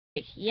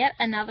Yet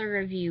another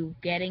review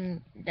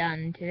getting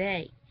done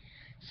today.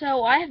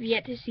 So I have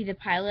yet to see the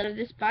pilot of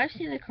this, but I've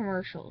seen the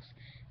commercials.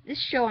 This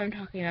show I'm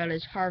talking about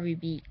is Harvey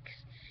Beaks.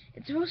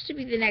 It's supposed to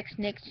be the next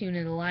Nicktoon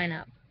in the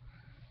lineup.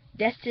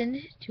 Destined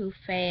to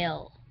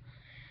fail.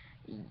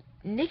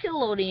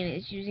 Nickelodeon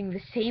is using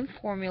the same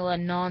formula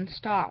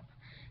non-stop.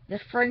 The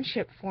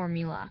friendship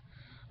formula.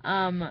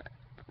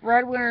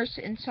 Breadwinners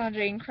and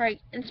Sanjay and Craig,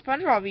 and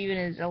SpongeBob even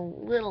is a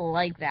little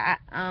like that.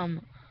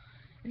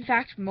 In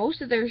fact,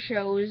 most of their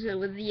shows,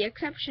 with the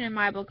exception in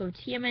my book of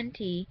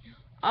TMNT,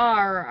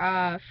 are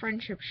a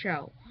friendship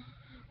show,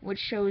 which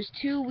shows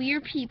two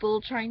weird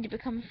people trying to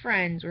become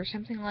friends, or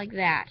something like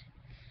that.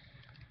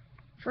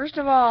 First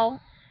of all,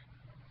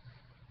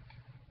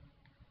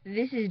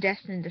 this is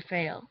destined to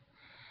fail.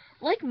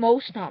 Like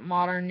most not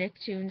modern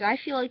Nicktoons, I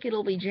feel like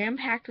it'll be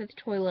jam-packed with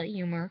toilet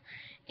humor,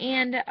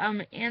 and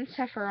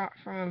suffer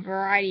from a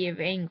variety of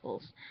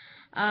angles.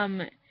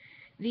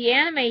 The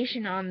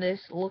animation on this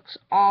looks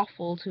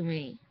awful to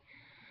me.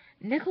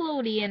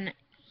 Nickelodeon,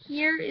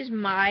 here's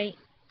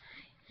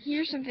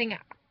something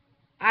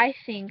I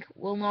think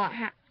will not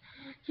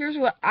here's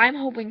what I'm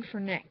hoping for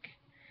Nick.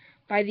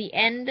 By the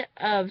end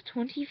of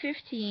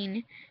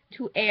 2015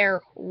 to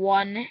air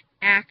one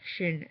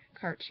action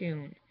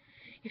cartoon.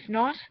 If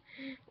not,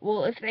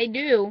 well, if they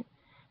do,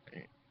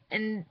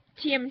 and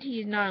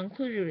TMT is not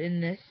included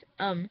in this,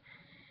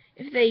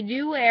 if they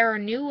do air a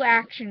new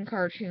action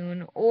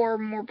cartoon or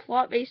more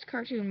plot-based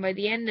cartoon by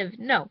the end of,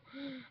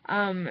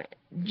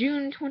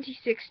 June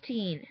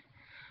 2016,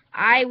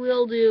 I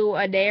will do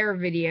a dare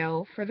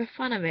video for the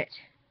fun of it.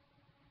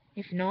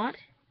 If not,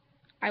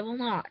 I will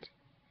not.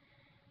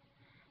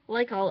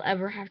 Like I'll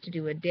ever have to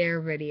do a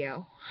dare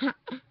video.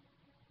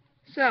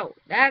 So,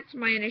 that's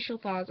my initial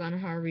thoughts on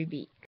Harvey Beaks.